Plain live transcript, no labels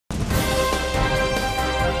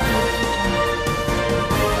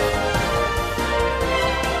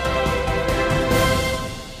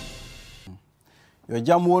yo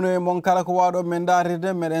jam wono e mon kala ko waɗo men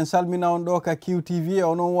daride meɗen salmina on ɗo ka QTV e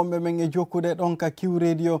onon wonɓe men e jokkude ɗon ka Q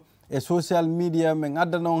radio e social media men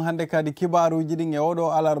addana on hande kadi kibaruji ɗin e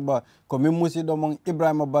oɗo alarba ko min musidɗo mon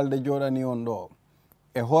Ibrahima Balde joɗani on ɗo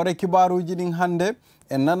e hoore kibaruji ɗin hande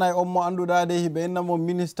en nanay on mo anduɗade hiɓe innamo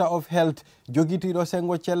Minister of Health jogitiɗo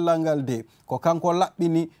sengo cellal ngal de ko kanko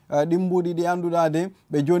laɓɓini ɗimbuɗi ɗi anduɗade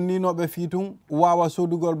ɓe jonninoɓe fi tun wawa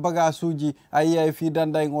sodugol bagage uji a yiya fi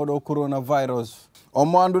danda en oɗo coronavirus on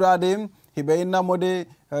mo anduɗade hiɓe innamo de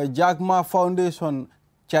Jack Ma Foundation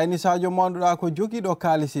Chinese ajo mo anduɗa ko jogiɗo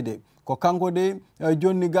kalisi de ko kanko de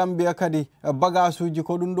jonni Gambia kadi bagage uji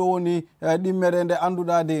ko ɗum ɗo woni ɗimmere nde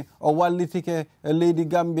anduɗade o wallitike leydi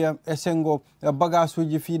Gambia e sengo bagage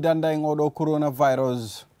uji fi danda en oɗo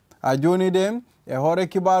coronavirus a joni de e hoore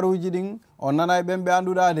kibaruji ɗin on nanay ɓen ɓe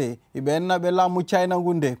anduɗade iɓe ennaɓe laamu China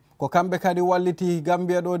gunde ko kamɓe kadi walliti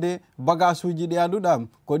Gambia ɗo de bagage uji ɗi anduɗa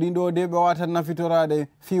ko ɗin ɗo de ɓe wata nafitorade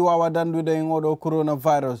fi wawa dandude en oɗo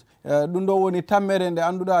coronavirus ɗum ɗo woni tammere nde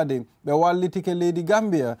anduɗade ɓe wallitike leydi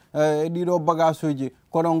Gambia e ɗiɗo bagage uji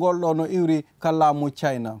kono ngolɗo no iwri ka laamu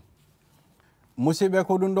China musidɓe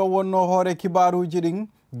ko ɗum ɗo wonno hoore kibaruji ɗin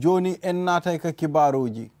joni en natay ka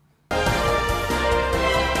kibaruji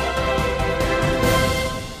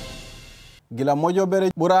gila mojoɓere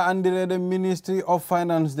ɓura andirede Ministry of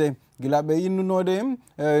Finance de gila ɓe innunode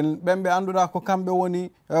ɓen ɓe anduɗa ko kamɓe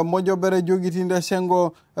woni mojoɓere jogitinde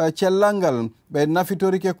sengo cellal ngal ɓe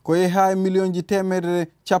nafitorike ko yeeha million ji temedere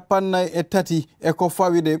capannayyi e tati e ko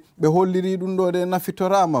fawide ɓe holliri ɗum ɗo de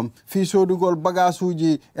nafitorama fi sodugol bagage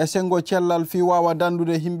uji e sengo cellal fi wawa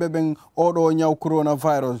dandude himɓe ɓen oɗo ñaw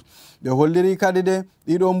coronavirus ɓe holliri kadi de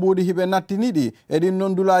ɗiɗo mbuɗi hiɓe nattiniɗi e ɗin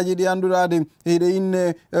noon dulaji ɗi anduɗade hiɗe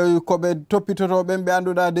inne koɓe toppitoto ɓen ɓe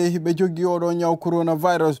anduɗade hiɓe joggi oɗo ñaw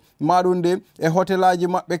coronavirus maɗum de e hôtelaji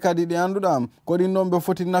maɓɓe kadi ɗi anduɗa ko ɗin noon ɓe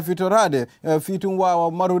foti nafitorade fi tum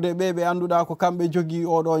wawa marude ɓe ɓe anduɗa ko kamɓe joggi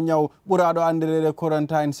oɗo ñaw ɓuraɗo andirede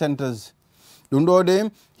quarantine centers ɗum ɗo de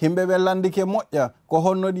himɓe ɓe landike moƴƴa ko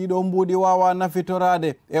honno ɗiɗo mbuɗi wawa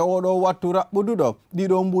nafitorade e oɗo wattu raɓɓuduɗo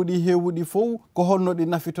ɗiɗo mbuɗi hewuɗi fof ko honno ɗi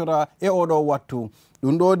nafitora e oɗo wattu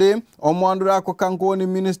ɗum ɗo de on mo anduɗa ko kanko woni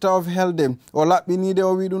Minister of Health de o laɓɓinide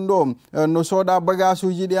o wi ɗum ɗo no soɗa bagage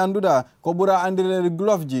uji ɗi anduɗa ko ɓura andirede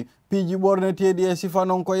glove ji piiji ɓorneteɗi e sifa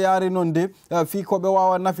noon ko yaari noon de fi koɓe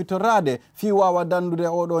wawa nafitorade fi wawa dandude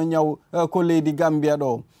oɗo ñaw ko leydi Gambia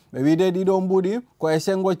ɗo ɓe wiide ɗiɗo mbuɗi ko e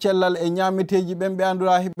sengo cellal e ñamiteji ɓen ɓe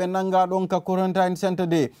anduɗa hiɓe nanga ɗon ka quarantine centre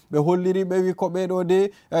de ɓe holliri ɓe wi ko ɓeɗo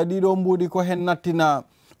de ɗiɗo mbuɗi ko hen nattina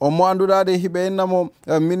on mo anduɗade hiɓe ennamo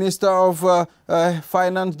Minister of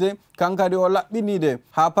Finance de kankadi o laɓɓinide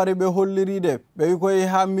ha pari ɓe holliride ɓe wi koye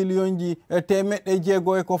ha million ji temeɗɗe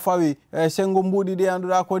jeego e ko fawi sengo mbuɗi ɗi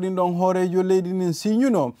anduɗa ko ɗin ɗon hoorejo leydi nin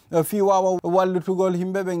signuno fi wawa wallitugol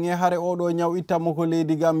himɓe ɓen e haare oɗo ñaw ittamo ko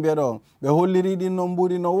leydi Gambia ɗo ɓe holliri ɗin no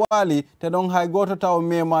mbuɗi no waali te ɗon hay goto taw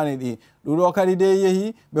memani ɗi ɗuɗo kadi de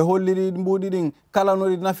yeehi ɓe holliri mbuɗi ɗin kala no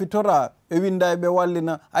ɗi nafitora ɓe winda ɓe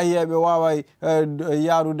wallina ayiya ɓe waway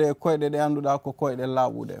yarude koyɗe ɗe anduɗa ko koyɗe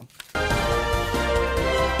laaɓuɗe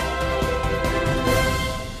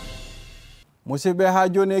musidɓe ha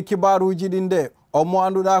joni e kibaruji ɗin de on mo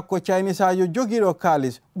anduɗa ko Chinese ajo jogiɗo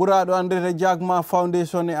kalis ɓuraɗo andirede Jack Ma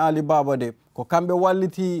Foundation e Alibaba de ko kamɓe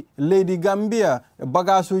walliti leydi Gambia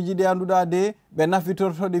bagage uji ɗi anduɗa de ɓe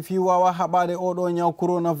nafitortoɗi fi wawa haɓade oɗo ñaw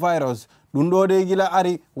coronavirus ɗum ɗo de gila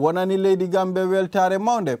ari wonani leydi Gambia weltare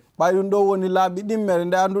mawde ɓay ɗum ɗo woni laaɓi ɗimmere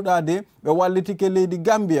nde anduɗa de ɓe wallitike leydi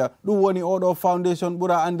Gambia ɗum woni oɗo foundation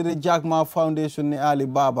ɓura andire Jack Ma Foundation e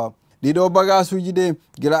Alibaba ɗiɗo bagage uji de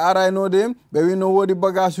gila araynode ɓe wi no woodi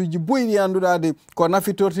bagage uji boyɗi anduɗade ko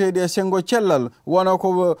nafitorteɗi e sengo cellal wona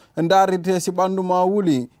ko darrite si ɓandu ma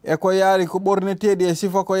wuli e ko yaari ko ɓorneteɗi e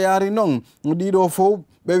sifa ko yaari noon ɗiɗo fof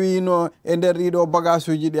ɓe wino e nder ɗiɗo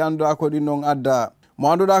bagage uji ɗi anduɗa ko ɗin noon adda mo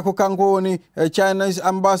anduɗa ko kanko woni Chinese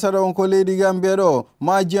ambassador on ko leydi Gambia ɗo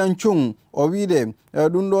Ma Jianchung o wiide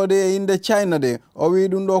ɗum ɗo de e inde China de o wi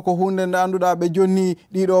ɗum ɗo ko hunde nde anduɗa ɓe jonni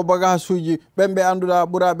ɗiɗo bagage uji ɓen ɓe anduɗa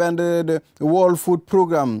ɓuraɓe andirede World Food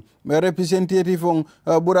Programme representative on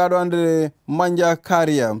ɓuraɗo andirede Manja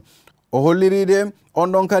Karia o holliride on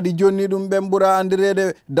ɗon kadi jonni ɗum ɓen ɓura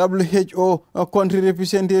andirede WHO country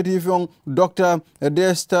representative on Dr.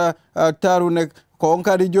 Desta Tarunek ko on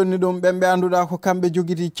kadi jonni ɗum ɓen ɓe anduɗa ko kamɓe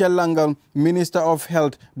jogiti cellal ngal Minister of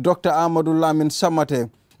Health Dr. Ahmadou Lamin Samate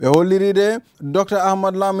ɓe holliride Dr.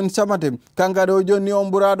 Ahmad Lamin Samate kankadi o jonni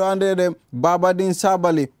on ɓuraɗo andede Babadin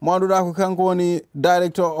Sabali mo anduɗa ko kanko woni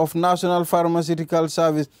Director of National Pharmaceutical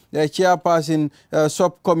Service e chairperson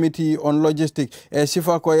subcommittee on logistic e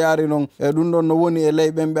sifa ko yaari noon e ɗum ɗon no woni e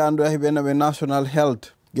ley ɓen ɓe anduɗa hiɓe naɓe National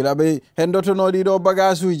Health gila ɓe hendotonoɗi ɗo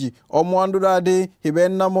bagasuji on mo annduɗa de hiɓe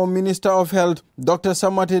ennamo minister of health Dr.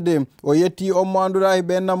 Samate de o yetti on mo annduɗa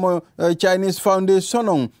hiɓe ennamo Chinese Foundation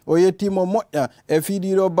on o yettimo moƴƴa e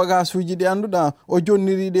fiiɗiɗo bagasuji ɗi annduɗa o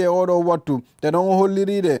jonniriɗe oɗo wattu te noon o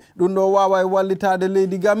holliriɗe ɗum ɗo wawa e wallitade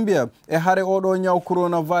leydi Gambia e haare oɗo ñaw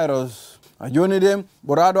coronavirus. Joni de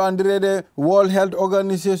ɓuraɗo andirede World Health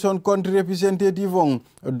Organization country representative on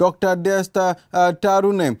Dr. Desta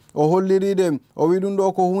Tarune o holliriɗe o wi ɗum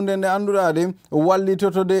ɗo ko hunde nde annduɗade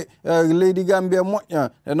wallitotode leydi Gambia moƴƴa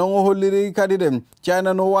e noon o holliri kadi de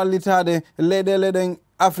China no wallitade leyɗele ɗen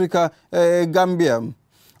Africa e Gambia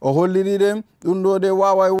o holliriɗe ɗum ɗo de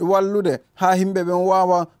wawa wallude ha himɓe ɓen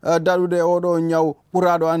wawa daɗude oɗo ñaw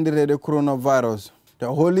ɓuraɗo andirede coronavirus.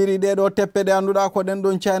 o holliri ɗeɗo teppe ɗe annduɗa ko ɗen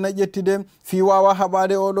ɗon China ƴettide fi wawa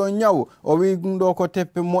haɓade oɗo ñaw o wi ɗum ɗo ko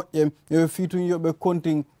teppe moƴƴe fitun yoɓe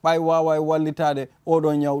kontin ɓay wawa e wallitade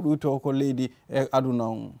oɗo ñaw ɗuto ko leydi e aduna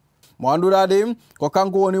on mo annduɗa de ko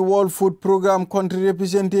kanko woni World Food Programme country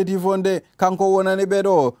representative on de kanko wonani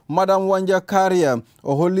ɓeɗo Madame Wanja Karia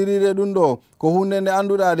o holliride ɗum ɗo ko hunde nde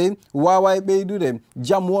annduɗa de wawa e ɓeydude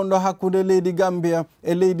jam wonɗo hakkude leydi Gambia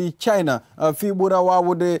e leydi China fi ɓura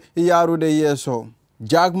wawude yarude yeeso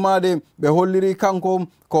jagmade ɓe holliri kanko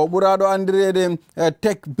ko ɓuraɗo andirede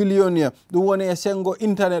tech billionaire ɗum woni e sengo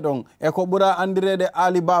internet on e ko ɓura andirede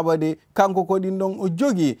Alibaba de kanko ko ɗin ɗon o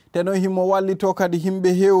jogui te no himo wallito kadi himɓe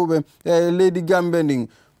hewɓe e leydi Gambia ndin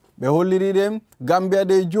ɓe holliride Gambia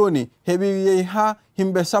de joni heeɓi yehi ha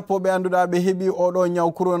himɓe 10 ɓe annduɗa ɓe heeɓi oɗo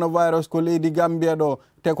ñaw coronavirus ko leydi Gambia ɗo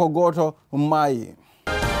te ko goto maayi.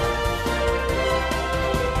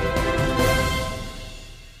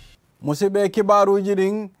 Musidɓe kibaruji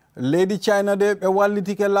ɗin leydi China de ɓe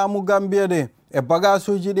wallitike laamu Gambia de e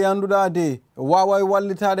bagasuji ɗi annduɗa de wawa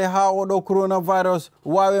wallitade ha oɗo coronavirus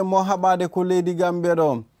wawe mo haɓade ko leydi Gambia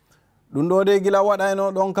ɗo ɗum ɗo de gila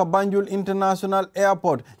waɗayno ɗon ka Banjul International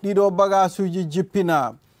Airport ɗiɗo bagasuji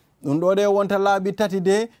jippina ɗum ɗo de wonta laaɓi 3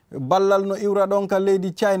 de ballal no iwra ɗon ka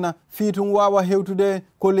leydi China fiitum wawa hewtude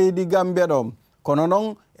ko leydi Gambia ɗo kono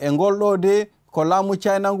noon e ngol ɗo de ko laamu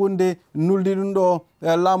China ngun de nuldi ɗum ɗo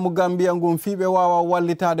laamu Gambia ngun fiɓe wawa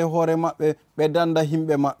wallitade hoore maɓɓe ɓe danda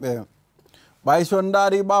himɓe maɓɓe ɓay son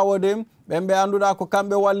daari ɓawo de ɓen ɓe annduɗa ko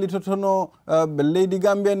kamɓe wallitotono leydi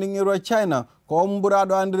Gambia ndin iro China ko on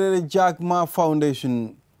ɓuraɗo andirede Jack Ma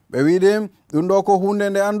Foundation ɓe wiide ɗum ɗo ko hunde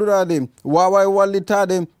nde annduɗade wawa e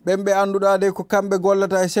wallitade ɓen ɓe annduɗade ko kamɓe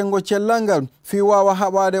gollata e sengo cellal ngal fi wawa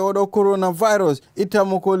haɓade oɗo coronavirus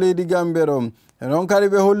ittamo ko leydi Gambia ɗo e noon kadi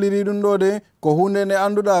ɓe holliri ɗum ɗo de ko hunde nde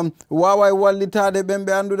annduɗa wawa e wallitade ɓen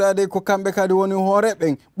ɓe annduɗade ko kamɓe kadi woni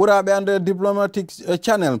hooreɓen ɓuraɓe andude diplomatic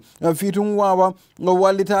channel fitum wawa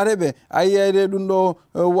wallitade ɓe a yiyayde ɗum ɗo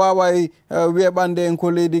wawa e weɓande en ko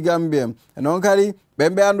leydi Gambia e noon kadi ɓen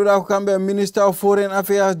ɓe annduɗa ko kamɓe minister of foreign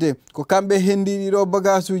affairs de ko kamɓe hendi ɗiɗo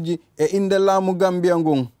bagasuji e inde laamu Gambia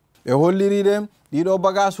ngun ɓe holliride ɗiɗo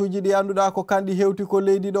bagasuji ɗi annduɗa ko kandi hewti ko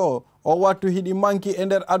leydi ɗo o wattu hiɗi manki e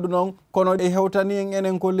nder aduna on kono ɗe hewtani en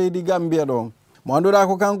enen ko leydi Gambia ɗo mo annduɗa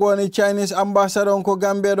ko kanko woni Chinese ambassador on ko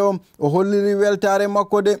Gambia ɗo o holliri weltare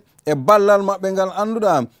makko de e ballal maɓɓe ngal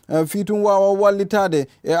annduɗa fiitum wawa wallitade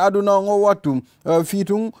e aduna on o wattu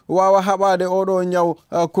fiitum wawa haɓade oɗo ñaw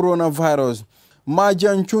coronavirus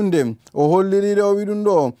Majan Chunde o holliride o wi ɗum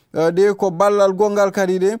ɗo de ko ballal gongal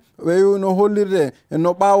kadi de ɓe no hollirde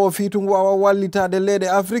no ɓawo fiitum wawa wallitade leyɗe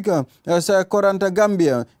Afrique sa koranta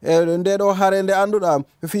Gambia e ndeɗo haare nde annduɗa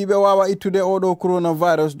fiɓe wawa ittude oɗo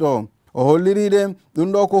coronavirus ɗo o holliride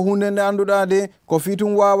ɗum ɗo ko hunde nde annduɗa de ko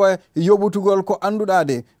fiitum wawa yoɓutugol ko annduɗa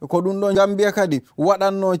de ko ɗum ɗo Gambia kadi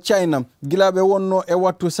waɗanno China gila ɓe wonno e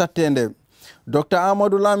wattu sattende Dr.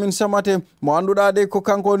 Amadou Lamin Samate mo annduɗa de ko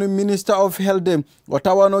kanko woni Minister of Health de o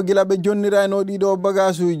tawano gila ɓe jonnirayno ɗiɗo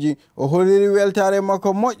bagasuji o holliri weltare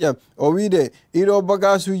makko moƴƴa o wiide ɗiɗo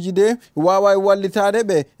bagasuji de wawa wallitade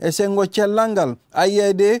ɓe e sengo cellal ngal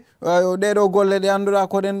ayiyay de ɗeɗo golle ɗe annduɗa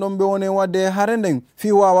ko ɗen ɗon ɓe woni wadde hare nden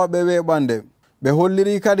fi wawa ɓe weɓande ɓe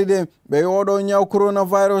holliri kadi de ɓe oɗo ñaw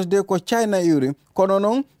coronavirus de ko China iwri kono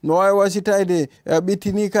noon no wawi wasitayde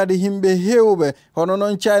ɓittini kadi himɓe hewɓe hono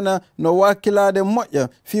noon China no wakkilade moƴƴa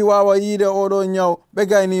fi wawa yiide oɗo ñaw ɓe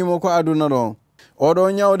gaynimo ko aduna ɗo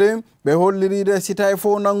oɗo ñawde ɓe holliride si tawi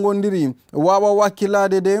fof nangodiri wawa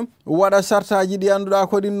wakkilade de waɗa sartaji ɗi annduɗa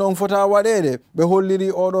ko ɗin noon fota waɗede ɓe holliri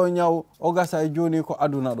oɗo ñaw o gasa e joni ko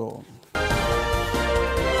aduna ɗo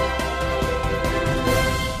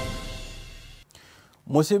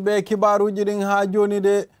musidɓe kibaruji ɗin ha joni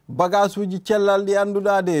de bagasuji cellal ɗi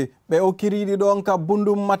annduɗa de ɓe okkiriɗi ɗon ka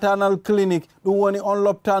Bundum Maternal Clinic ɗum woni on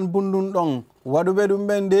loptan Bundum ɗon waɗuɓe ɗum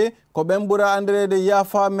ɓen de ko ɓen ɓura andirede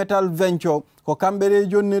Yafa Metal Venture ko kamɓe ɗe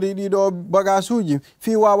jonniri ɗiɗo bagasuji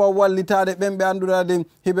fi wawa wallitade ɓen ɓe andurade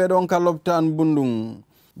hiɓe ɗon ka loptan bundum.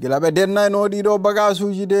 Gila ɓe dennayno ɗiɗo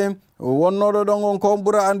bagasuji de wonnoɗo ɗon on ko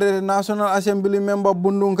ɓura andirede National Assembly member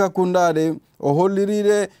bundum ka kundade o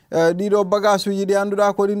holliride ɗiɗo bagasuji ɗi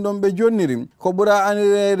anduɗa ko ɗin ɗon ɓe jonniri ko ɓura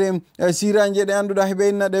andirede siranje ɗe anduɗa heɓe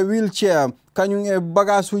innaɗe wheelchair kañum e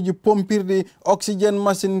bagasuji pompirɗi oxygéne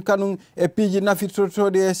machine kañum e piiji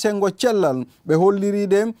nafirtotoɗi e sengo cellal ɓe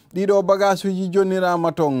holliride ɗiɗo bagasuji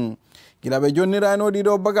jonnirama ton. Gila ɓe jonnirano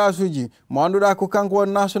ɗiɗo bagasuji mo anduɗa ko kanko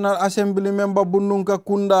won National Assembly member Bundunka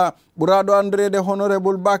Kunda ɓuraɗo andirede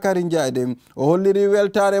Honorable Bakary Ndiaye o holliri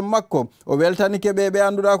weltare makko o weltanike ɓe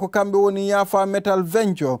anduɗa ko kamɓe woni Yafa Metal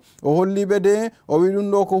Venture o holliɓe de o wi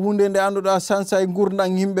ɗum ɗo ko hunde nde anduɗa sansa e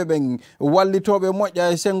gurdam yimɓe ɓen wallitoɓe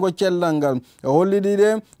moƴƴa e sengo cellal ngal o holliri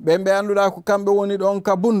de ɓen ɓe anduɗa ko kamɓe woni ɗon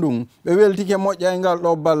ka Bundum ɓe weltike moƴƴa e ngal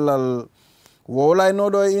ɗo ballal.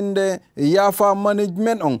 Wolaynoɗo e inde Yafa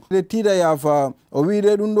management on de tiida Yafa o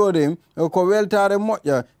wiide ɗum ɗo de ko weltare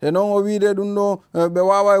moƴƴa e noon o wiide ɗum ɗo ɓe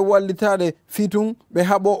wawa wallitade fitun ɓe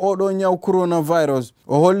haɓo oɗo ñaw coronavirus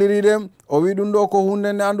o holliride o wi ɗum ɗo ko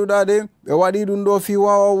hunde nde anduɗa de ɓe waɗi ɗum ɗo fi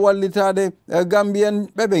wawa wallitade Gambian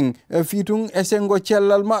ɓeɓen fitun e sengo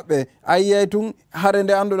cellal maɓɓe ayyey tun hare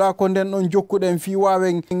nde anduɗa ko nden ɗon jokkuɗen fi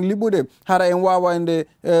wawen liɓude hara en wawa nde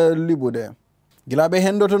liɓude. Gila ɓe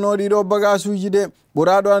hendotono ɗiɗo bagasuji de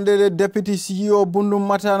ɓuraɗo andede Deputy CEO Bundum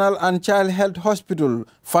Maternal and Child Health Hospital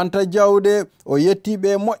Fanta Jawde o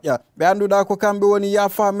yettiɓe moƴƴa ɓe anduɗa ko kamɓe woni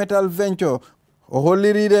Yafa Metal Venture o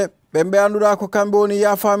holliride ɓe anduɗa ko kamɓe woni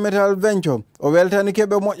Yafa Metal Venture o weltanike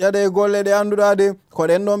ɓe moƴƴade e golle ɗe anduɗa de ko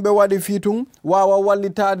ɗen ɗon ɓe waɗi fitun wawa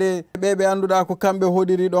wallitade ɓe anduɗa ko kamɓe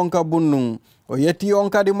hoɗiri ɗon ka Bundum. O yetti on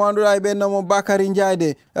kadi mo anduɗa e ɓennamo Bakary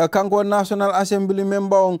Ndiaye kanko National Assembly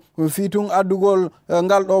member on fitun addugol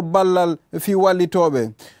ngal ɗo ballal fi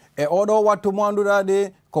wallitoɓe e oɗo wattu mo anduɗa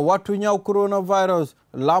de ko wattu ñaw coronavirus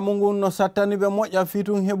laamu ngun no sattani ɓe moƴƴa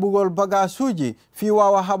fitun heɓugol bagasuji fi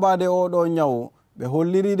wawa haɓade oɗo ñaw ɓe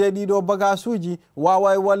holliride ɗiɗo bagasuji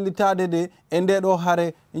wawa e wallitade de e nde ɗo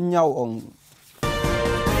hare ñaw on.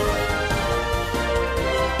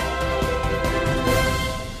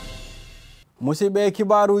 Musidɓe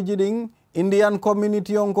kibaruji ɗin Indian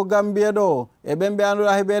community on ko Gambia ɗo e ɓen ɓe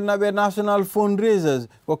anduɗa heɓe naɓe national fundraisers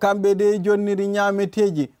ko kamɓe de jonniri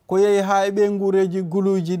ñameteji ko yehi ha e ɓe ngureji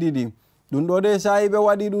guluji ɗiɗi ɗum ɗo de sa ɓe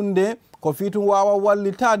waɗi ɗum de ko fitum wawa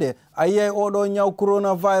wallitade ayiyay oɗo ñaw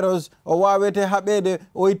coronavirus o wawete haɓede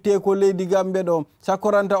o itte ko leydi Gambia ɗo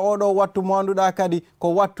sakoranta oɗo wattu mo anduɗa kadi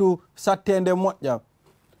ko wattu sattede moƴƴa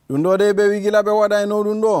ɗum ɗo de ɓe wigila ɓe waɗayno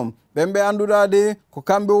ɗum ɗo ɓen ɓe anduɗa de ko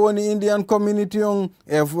kamɓe woni Indian community on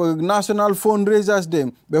e national fundraisers de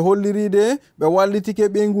ɓe holliri de ɓe wallitike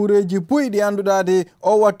ɓe ngureji boyɗi anduɗa de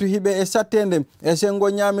o wattu hiɓe e sattede e sengo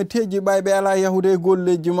ñameteji ɓay ɓe ala yahude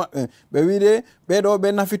golleji maɓɓe ɓe wiide ɓeɗo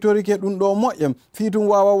ɓe nafitorike ɗum ɗo moƴƴa fitum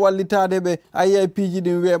wawa wallitade ɓe ayyay piiji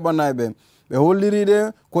ɗin weɓanayɓe ɓe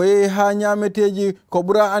holliride ko yehi ha ñameteji ko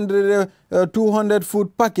ɓura andirede 200 food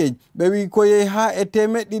package ɓe wi ko yehi ha e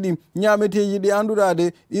temeɗɗiɗi ñameteji ɗi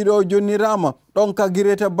anduɗade ɗiɗo jonnirama ɗon ka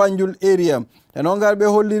Gireta Banjul area e noon ngal ɓe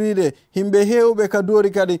holliride himɓe hewɓe ka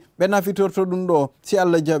doori kadi ɓe nafitorto ɗum ɗo si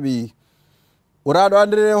Allah jaɓi. ɓuraɗo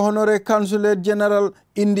andirede honore consulate général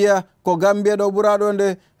India ko Gambia ɗo ɓuraɗo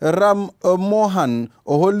nde Ram Mohan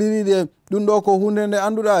o holliride ɗum ɗo ko hunde nde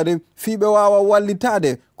anduɗade fiɓe wawa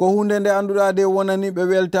wallitade ko hunde nde anduɗade wonani ɓe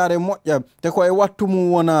weltare moƴƴa te ko e wattu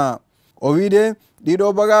mum wona o wiide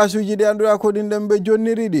ɗiɗo bagasuji ɗi anduɗa ko ɗin ɗen ɓe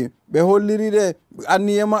jonniriɗi ɓe holliriɗe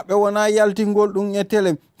anniye maɓɓe wona yaltingol ɗum e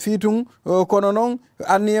télé fitum kono noon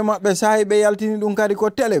anniye maɓɓe sahi ɓe yaltini ɗum kadi ko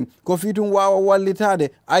télé ko fitum wawa wallitade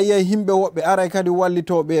ayyay himɓe woɓɓe aray kadi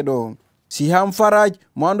wallitoɓe ɗo Siham Faraj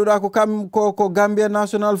mo anduɗa ko Gambia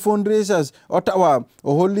National Fundraisers o tawa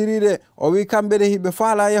o holliride o wi kamɓe de hiɓe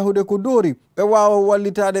faala yahude ko doori ɓe wawa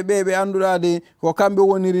wallitade ɓe anduɗade ko kamɓe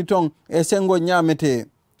woniri ton e sengo ñamete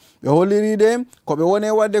ɓe holliride ko ɓe woni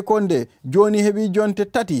wadde konde joni heeɓi jonte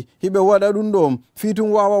tati hiɓe waɗa ɗum ɗo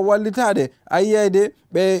fitum wawa wallitade ayyayde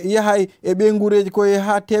ɓe yahay e ɓe ngureji koye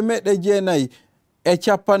ha 900 e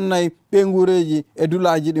 50 ɓe ngureji e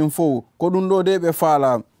dulaji ɗin fof ko ɗum ɗo de ɓe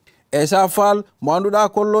faala Esa Fall mo anduɗa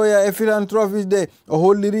ko loya e philanthropist de o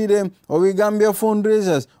holliride o wi Gambia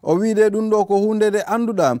fundraisers o wiide ɗum ɗo ko hunde de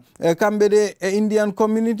anduɗa e kamɓe de e Indian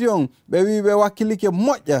community on ɓe wi ɓe wakkilike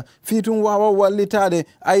moƴƴa fitum wawa wallitade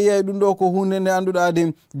ayyay ɗum ɗo ko hunde nde anduɗa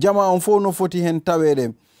de jama on fof no foti hen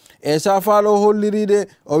tawede e safalo holliride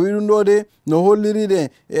o widundode no holliride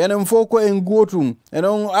enen fof ko en gotum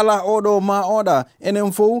enen ala odo ma oda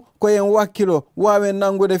enen fof ko en wakkilo wawen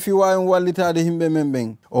nangude fi wawen wallitade himbe men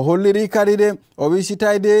ben o holliri kadi de o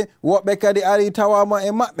wisitayde wobbe kadi ari tawama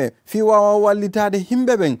e mabbe fi wawa wallitade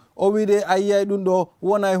himbe ben o wide ayyay dum do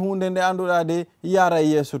wona hunde nde anduda de yara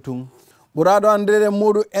yeso tun burado andrede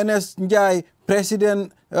modu ns njay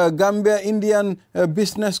president Gambia Indian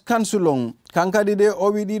Business Council on kankadi de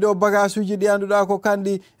o wi ɗiɗo bagasuji ɗi anduɗa ko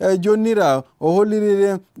kandi jonnira o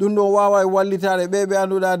holliride ɗum ɗo wawa wallitade ɓe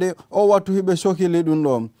anduɗa de o wattu hiɓe sohili ɗum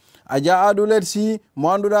ɗo Aja Adulet si mo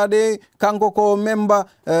anduɗa de kanko ko member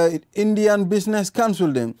Indian Business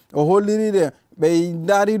Council de o holliride ɓe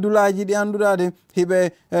daari dulaji ɗi anduɗa de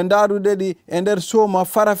hiɓe darude ɗi e nder soma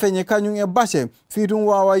farafeñe kañum e base fitum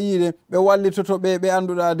wawa yiide ɓe wallitoto ɓe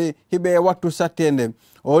anduɗa de hiɓe wattu sattende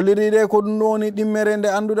o holliride ko ɗum woni ɗimmere nde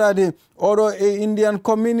anduɗa de oɗo e Indian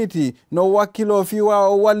community no wakkilo fi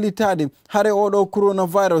wawa wallitade hare oɗo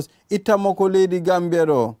coronavirus ittamo ko leydi Gambia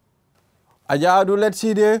ɗo Aja Adulet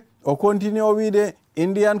si de o continue o wiide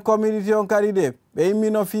Indian community on kadi de ɓe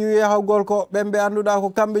immino fi yahugol ko ɓen ɓe anduɗa ko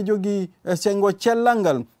kamɓe jogii sengo cellal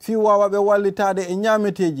ngal fi wawa ɓe wallitade e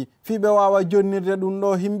ñameteji fi ɓe wawa jonnirde ɗum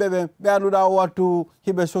ɗo himɓe ɓe anduɗa o wattu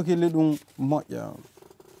hiɓe sohili ɗum moƴƴa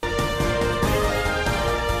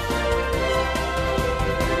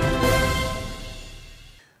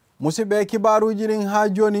musidɓe kibaruji ɗin ha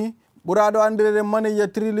joni ɓuraɗo andirede manager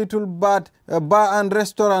 3 Little Bar and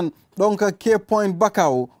Restaurant ɗon ka Cape Point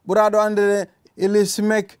Bakaw ɓuraɗo andirede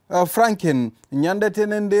Elismek Franken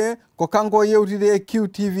ñandetenen de ko kanko yewtide e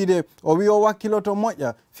QTV de o wi o wakkiloto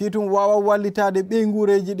moƴƴa fitum wawa wallitade ɓe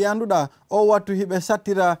ngureji ɗi anduɗa o wattu hiɓe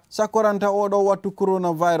sattira sakoranta oɗo wattu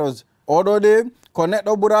coronavirus oɗo de ko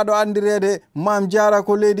neɗɗo ɓuraɗo andirede Mam Jara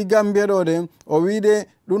ko leydi Gambia ɗo de o wiide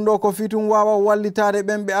ɗum ɗo ko fitum wawa wallitade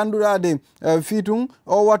ɓen ɓe anduɗa de fitum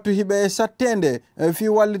o wattu hiɓe e sattende fi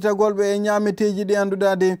wallitagol ɓe e ñameteji ɗi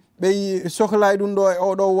anduɗa de ɓe sohlay ɗum ɗo e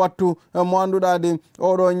oɗo wattu mo anduɗa de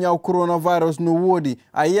oɗo ñaw coronavirus no woodi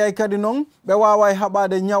a yiyay kadi noon ɓe wawa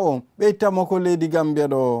haɓade ñaw o ɓe ittamo ko leydi Gambia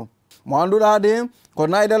ɗo mo anduɗa de ko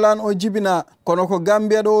naydalan o jibina kono ko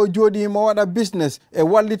Gambia ɗo o jooɗi mo waɗa business e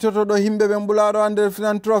wallitoto ɗo himɓe ɓe mbulaɗo ande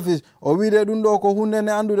philanthropist o wiide ɗum ɗo ko hunde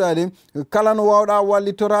nde anduɗa de kala no wawɗa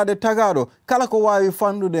wallitorade tagaɗo kala ko wawi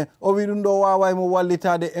fanɗude o wi ɗum ɗo waway mo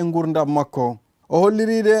wallitade e gurdam makko o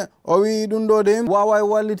holliride o wi ɗum ɗo de waway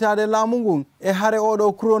wallitade laamu ngun e hare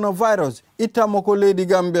oɗo coronavirus ittanmo ko leydi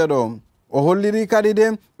Gambia ɗo o holliri kadi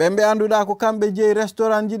de ɓe anduɗa ko kamɓe jeeyi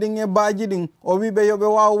restaurant ji ɗin e baaji ɗin o wi ɓe yoɓe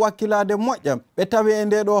wawa wakkilade moƴƴa ɓe tawi e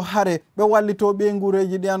nde ɗo hare ɓe wallito ɓe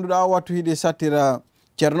ngureji ɗi anduɗa o wattu hiɗi sattira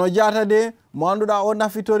ceerno Diata de mo anduɗa o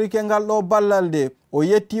nafitorike ngal ɗo ballal de o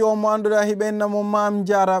yetti o mo anduɗa hiɓennamo Mam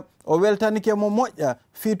Jara o weltanike mo moƴƴa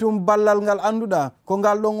fitum ballal ngal anduɗa ko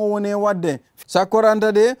ngal ɗon o woni wadde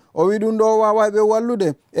sakkoranta de o wi ɗum ɗo wawa ɓe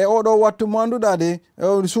wallude e oɗo wattu mo anduɗa de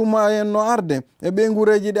suma en no arde e ɓe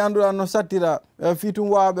ngureji ɗi anduɗa no sattira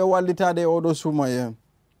fitum wawa ɓe wallitade e oɗo suma en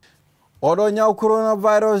oɗo ñaw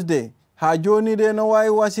coronavirus de ha joni de no wawi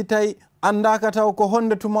wasitay andaka taw ko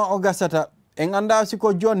honde tuma o gasata en anda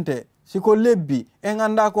siko jonte siko lebbi en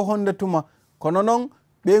anda ko honde tuma kono noon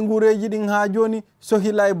ɓe ngureji ɗin ha joni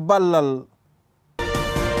sohilay ballal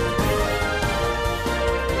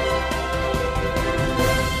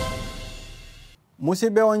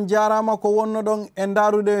musidɓe on jarama ko wonno ɗon e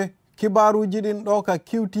darude kibaruji ɗin ɗo ka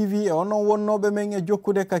QTV e onon wonnoɓe men e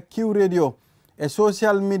jokkude ka Q radio e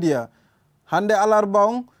social media hande alarba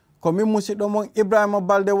on ko min musidɗo mon Ibrahima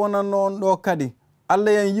Balde wonanno on ɗo kadi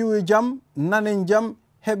Allah yen yiwi jam nanen jam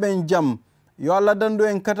heɓen jam yo Allah dandu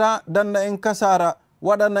en kata danda en kasara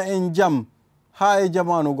waɗana en jam ha e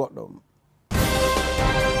jamanu goɗɗo